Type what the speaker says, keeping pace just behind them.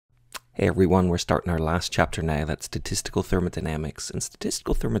Hey everyone, we're starting our last chapter now. That's statistical thermodynamics. And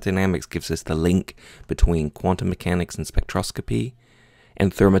statistical thermodynamics gives us the link between quantum mechanics and spectroscopy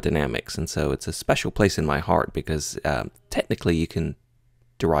and thermodynamics. And so it's a special place in my heart because technically you can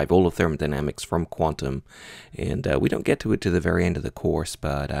derive all of thermodynamics from quantum. And we don't get to it to the very end of the course,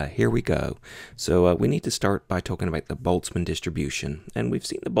 but here we go. So we need to start by talking about the Boltzmann distribution. And we've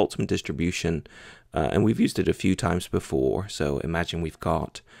seen the Boltzmann distribution and we've used it a few times before. So imagine we've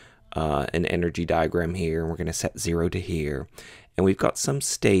got an energy diagram here, and we're going to set 0 to here, and we've got some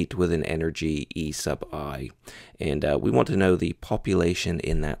state with an energy E sub I, and we want to know the population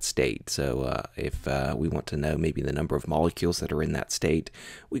in that state. So if we want to know maybe the number of molecules that are in that state,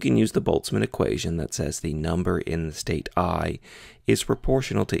 we can use the Boltzmann equation that says the number in the state I is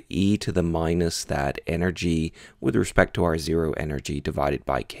proportional to e to the minus that energy with respect to our zero energy divided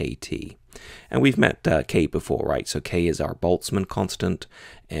by kT. And we've met K before, right? So K is our Boltzmann constant,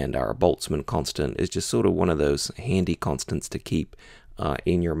 and our Boltzmann constant is just sort of one of those handy constants to keep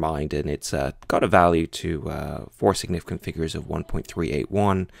in your mind, and it's got a value to 4 significant figures of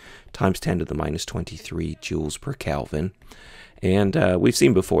 1.381 times 10 to the minus 23 joules per Kelvin. And we've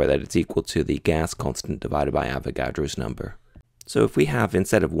seen before that it's equal to the gas constant divided by Avogadro's number. So if we have,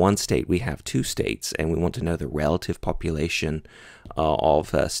 instead of one state, we have two states, and we want to know the relative population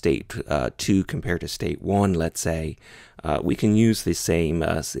of state 2 compared to state 1, let's say, we can use the same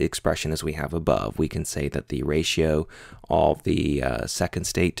expression as we have above. We can say that the ratio of the second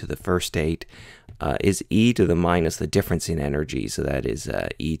state to the first state is e to the minus the difference in energy, so that is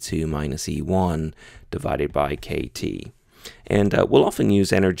E2 minus E1 divided by kT. And we'll often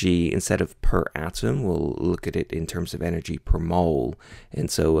use energy instead of per atom. We'll look at it in terms of energy per mole.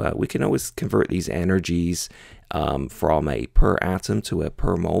 And so we can always convert these energies from a per atom to a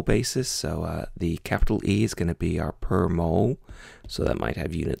per mole basis. So the capital E is going to be our per mole. So that might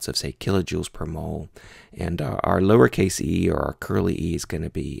have units of, say, kilojoules per mole. And our lowercase e, or our curly e, is going to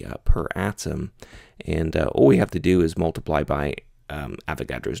be per atom. And all we have to do is multiply by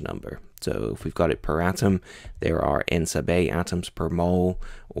Avogadro's number. So if we've got it per atom, there are n sub a atoms per mole,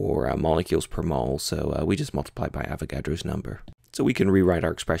 or molecules per mole, so we just multiply by Avogadro's number. So we can rewrite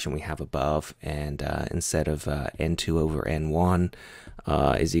our expression we have above, and instead of n2 over n1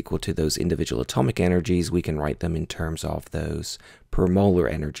 is equal to those individual atomic energies, we can write them in terms of those per molar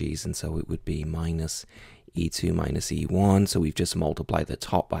energies, and so it would be minus E2 minus E1, so we've just multiplied the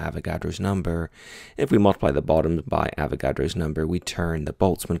top by Avogadro's number. If we multiply the bottom by Avogadro's number, we turn the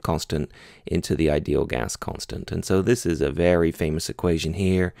Boltzmann constant into the ideal gas constant. And so this is a very famous equation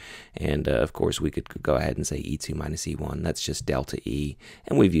here, and of course we could go ahead and say E2 minus E1, that's just delta E,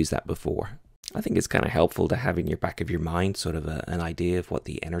 and we've used that before. I think it's kind of helpful to have in your back of your mind sort of an idea of what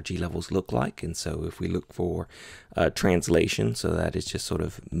the energy levels look like. And so if we look for translation, so that is just sort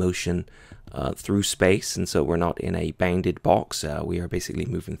of motion through space, and so we're not in a bounded box, we are basically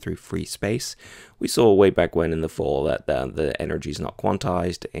moving through free space. We saw way back when in the fall that the energy is not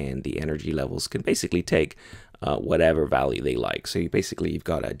quantized, and the energy levels can basically take whatever value they like. So you've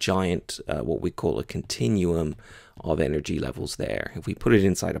got a giant, what we call a continuum of energy levels there. If we put it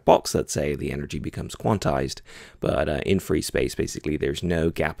inside a box, let's say, the energy becomes quantized, but in free space, basically, there's no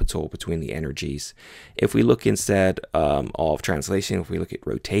gap at all between the energies. If we look instead of translation, if we look at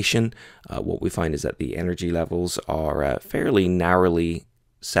rotation, what we find is that the energy levels are fairly narrowly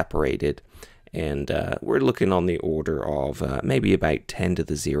separated, and we're looking on the order of maybe about 10 to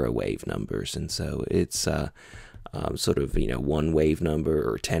the 0 wave numbers, and so it's sort of, 1 wave number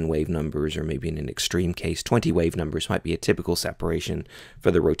or 10 wave numbers, or maybe in an extreme case 20 wave numbers might be a typical separation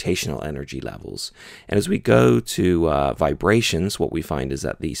for the rotational energy levels. And as we go to vibrations, what we find is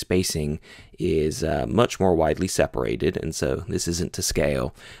that the spacing is much more widely separated, and so this isn't to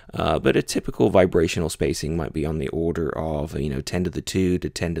scale, but a typical vibrational spacing might be on the order of 10 to the 2 to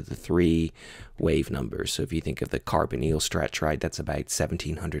 10 to the 3 wave numbers. So if you think of the carbonyl stretch, right, that's about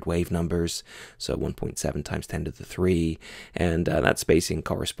 1700 wave numbers, so 1.7 times 10 to the 3, and that spacing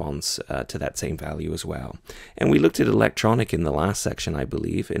corresponds to that same value as well. And we looked at electronic in the last section, I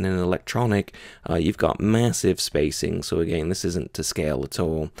believe, and in electronic you've got massive spacing, so again, this isn't to scale at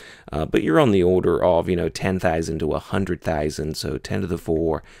all, but you're on the order of 10,000 to 100,000, so 10 to the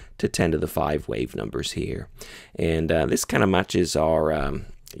 4 to 10 to the 5 wave numbers here. And this kind of matches our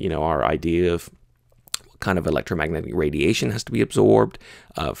our idea of what kind of electromagnetic radiation has to be absorbed.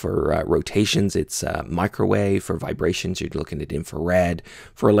 For rotations, it's microwave. For vibrations, you're looking at infrared.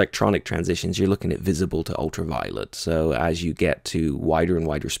 For electronic transitions, you're looking at visible to ultraviolet. So as you get to wider and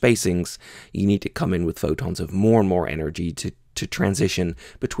wider spacings, you need to come in with photons of more and more energy to transition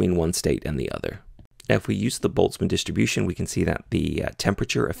between one state and the other. Now, if we use the Boltzmann distribution, we can see that the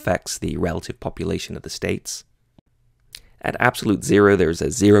temperature affects the relative population of the states. At absolute zero, there's a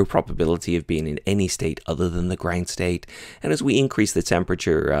zero probability of being in any state other than the ground state. And as we increase the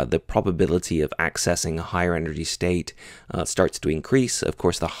temperature, the probability of accessing a higher energy state starts to increase. Of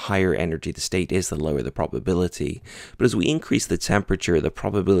course, the higher energy the state is, the lower the probability. But as we increase the temperature, the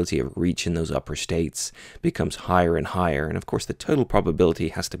probability of reaching those upper states becomes higher and higher. And of course, the total probability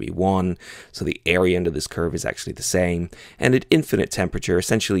has to be 1. So the area under this curve is actually the same. And at infinite temperature,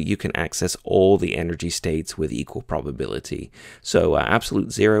 essentially, you can access all the energy states with equal probability. So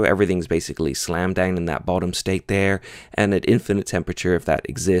absolute zero, everything's basically slammed down in that bottom state there, and at infinite temperature, if that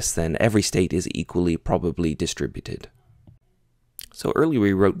exists, then every state is equally probably distributed. So earlier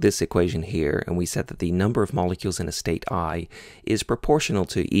we wrote this equation here, and we said that the number of molecules in a state I is proportional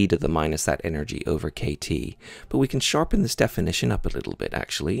to e to the minus that energy over kT. But we can sharpen this definition up a little bit,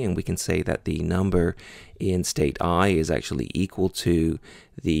 actually, and we can say that the number in state I is actually equal to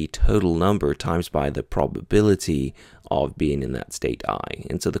the total number times by the probability of being in that state I.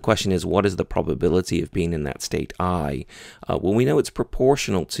 And so the question is, what is the probability of being in that state I? Well, we know it's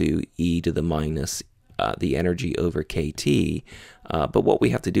proportional to e to the minus the energy over kT, but what we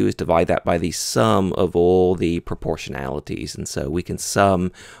have to do is divide that by the sum of all the proportionalities, and so we can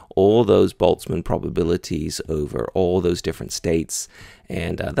sum all those Boltzmann probabilities over all those different states,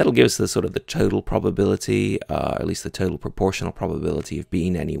 and that'll give us the sort of the total probability, at least the total proportional probability of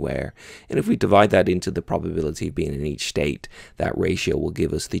being anywhere. And if we divide that into the probability of being in each state, that ratio will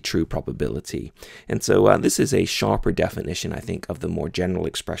give us the true probability. And so this is a sharper definition, I think, of the more general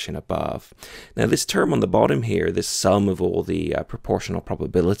expression above. Now this term on the bottom here, this sum of all the proportional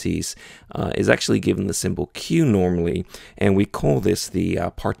probabilities, is actually given the symbol Q normally, and we call this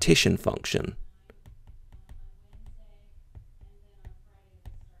the partition function.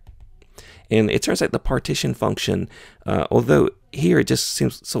 And it turns out the partition function, although here it just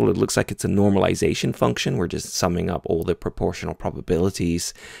seems sort of looks like it's a normalization function. We're just summing up all the proportional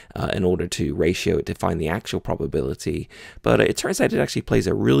probabilities in order to ratio it to find the actual probability. But it turns out it actually plays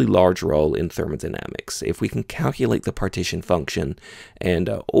a really large role in thermodynamics. If we can calculate the partition function, and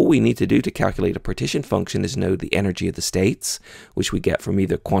all we need to do to calculate a partition function is know the energy of the states, which we get from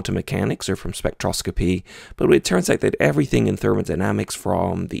either quantum mechanics or from spectroscopy. But it turns out that everything in thermodynamics,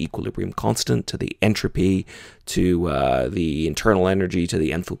 from the equilibrium constant to the entropy to the internal energy to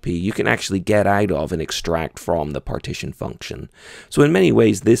the enthalpy, you can actually get out of and extract from the partition function. So in many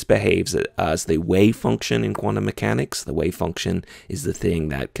ways, this behaves as the wave function in quantum mechanics. The wave function is the thing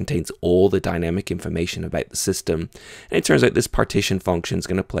that contains all the dynamic information about the system. And it turns out this partition function is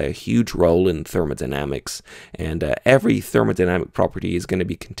going to play a huge role in thermodynamics. And every thermodynamic property is going to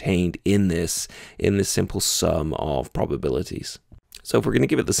be contained in this simple sum of probabilities. So if we're going to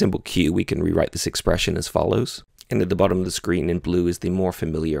give it the symbol Q, we can rewrite this expression as follows. And at the bottom of the screen in blue is the more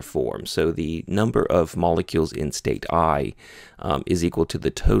familiar form. So the number of molecules in state I is equal to the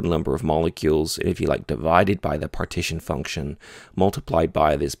total number of molecules, if you like, divided by the partition function, multiplied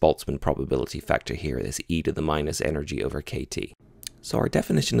by this Boltzmann probability factor here, this e to the minus energy over kT. So our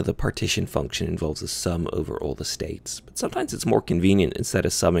definition of the partition function involves a sum over all the states, but sometimes it's more convenient, instead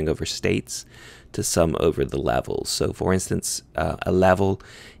of summing over states, to sum over the levels. So for instance, a level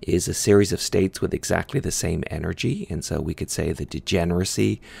is a series of states with exactly the same energy, and so we could say the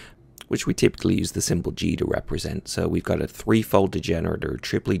degeneracy, which we typically use the symbol G to represent. So we've got a threefold degenerate or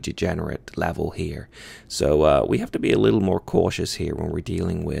triply degenerate level here. So we have to be a little more cautious here when we're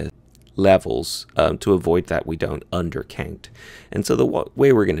dealing with levels to avoid that we don't undercount. And so the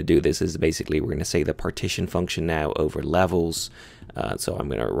way we're going to do this is basically we're going to say the partition function now over levels. So I'm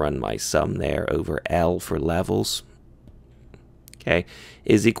going to run my sum there over L for levels. Okay,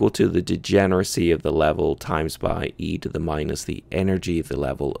 is equal to the degeneracy of the level times by e to the minus the energy of the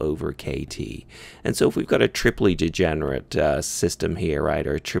level over kT. And so if we've got a triply degenerate system here, right,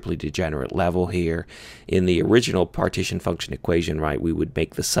 or a triply degenerate level here, in the original partition function equation, right, we would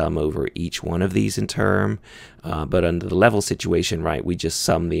make the sum over each one of these in turn. But under the level situation, right, we just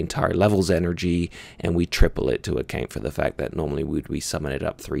sum the entire level's energy and we triple it to account for the fact that normally we'd be summing it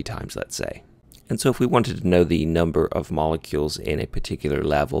up 3 times, let's say. And so if we wanted to know the number of molecules in a particular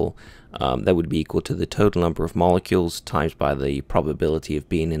level, that would be equal to the total number of molecules times by the probability of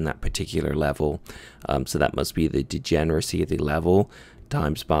being in that particular level. So that must be the degeneracy of the level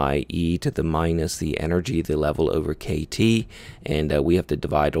times by e to the minus the energy of the level over kT, and we have to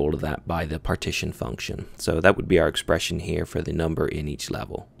divide all of that by the partition function. So that would be our expression here for the number in each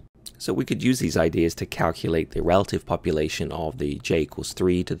level. So we could use these ideas to calculate the relative population of the J equals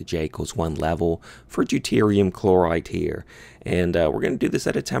 3 to the J equals 1 level for deuterium chloride here. And we're going to do this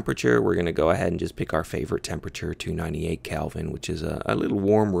at a temperature. We're going to go ahead and just pick our favorite temperature, 298 Kelvin, which is a little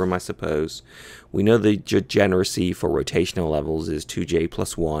warm room, I suppose. We know the degeneracy for rotational levels is 2J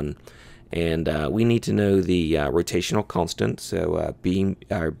plus 1. And we need to know the rotational constant, so B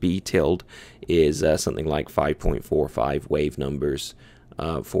tilde is something like 5.45 wave numbers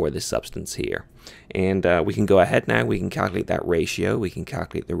for this substance here. And we can go ahead now, we can calculate that ratio. We can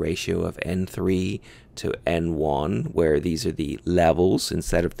calculate the ratio of N3 to N1, where these are the levels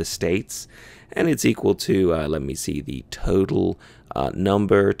instead of the states. And it's equal to, let me see, the total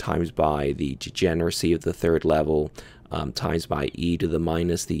number times by the degeneracy of the third level times by e to the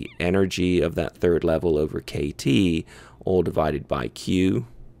minus the energy of that third level over kT, all divided by Q.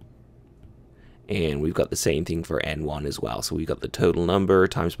 And we've got the same thing for N1 as well. So we've got the total number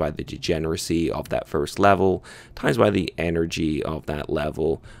times by the degeneracy of that first level times by the energy of that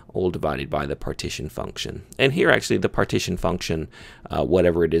level, all divided by the partition function. And here actually the partition function,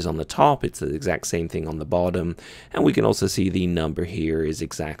 whatever it is on the top, it's the exact same thing on the bottom. And we can also see the number here is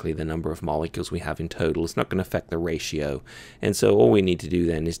exactly the number of molecules we have in total. It's not going to affect the ratio. And so all we need to do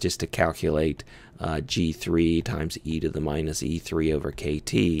then is just to calculate G3 times e to the minus E3 over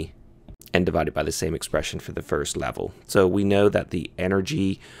kT, and divided by the same expression for the first level. So we know that the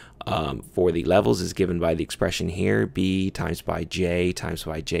energy for the levels is given by the expression here, B times by J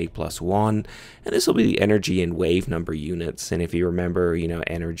plus 1. And this will be the energy in wave number units. And if you remember,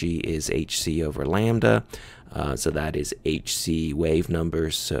 energy is hc over lambda. So that is hc wave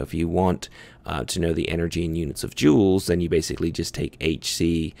numbers. So if you want to know the energy in units of joules, then you basically just take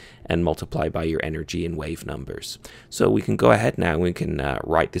hc and multiply by your energy in wave numbers. So we can go ahead now, we can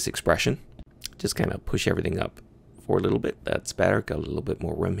write this expression. Just kind of push everything up for a little bit. That's better, got a little bit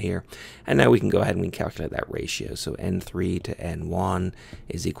more room here. And now we can go ahead and we can calculate that ratio. So N3 to N1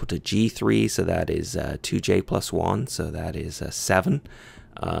 is equal to G3, so that is 2J plus 1, so that is 7.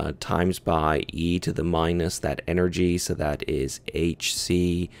 Times by e to the minus that energy, so that is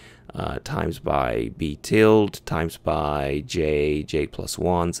hc, times by b tilde, times by j plus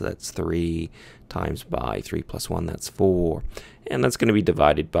 1, so that's 3, times by 3 plus 1, that's 4. And that's going to be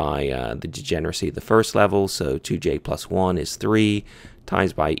divided by the degeneracy of the first level, so 2j plus 1 is 3,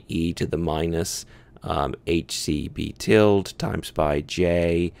 times by e to the minus hc b tilde, times by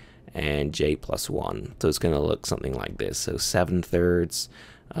j, and j plus 1. So it's going to look something like this. So 7/3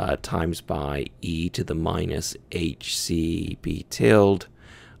 times by e to the minus hc b tilde,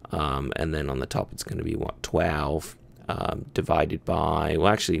 and then on the top it's going to be, what, 12, divided by, well,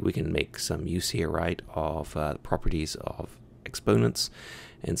 actually we can make some use here, right, of the properties of exponents.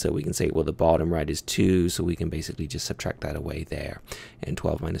 And so we can say, well, the bottom right is 2, so we can basically just subtract that away there. And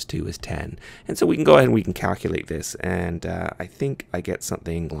 12 minus 2 is 10. And so we can go ahead and we can calculate this. And I think I get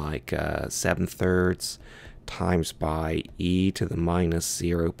something like 7/3 times by e to the minus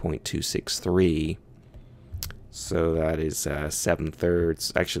 0.263. So that is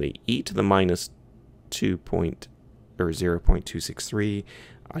 7/3, actually e to the minus 0.263.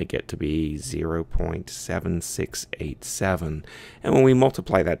 I get to be 0.7687, and when we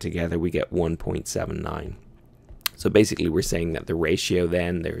multiply that together we get 1.79. So basically we're saying that the ratio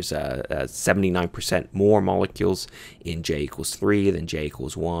then, there's 79% more molecules in J equals 3 than J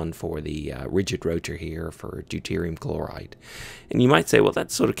equals 1 for the rigid rotor here for deuterium chloride. And you might say, well,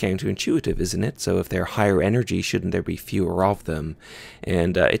 that's sort of counterintuitive, isn't it? So if they're higher energy, shouldn't there be fewer of them?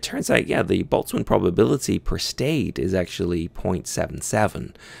 And it turns out, yeah, the Boltzmann probability per state is actually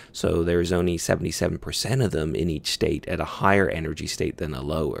 0.77. So there's only 77% of them in each state at a higher energy state than a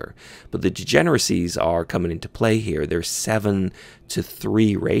lower. But the degeneracies are coming into play here. There's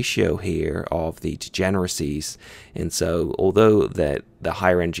 7:3 ratio here of the degeneracies, and so although that the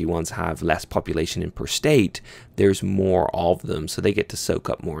higher energy ones have less population in per state, there's more of them, so they get to soak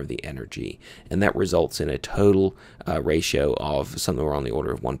up more of the energy, and that results in a total ratio of somewhere on the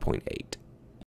order of 1.8.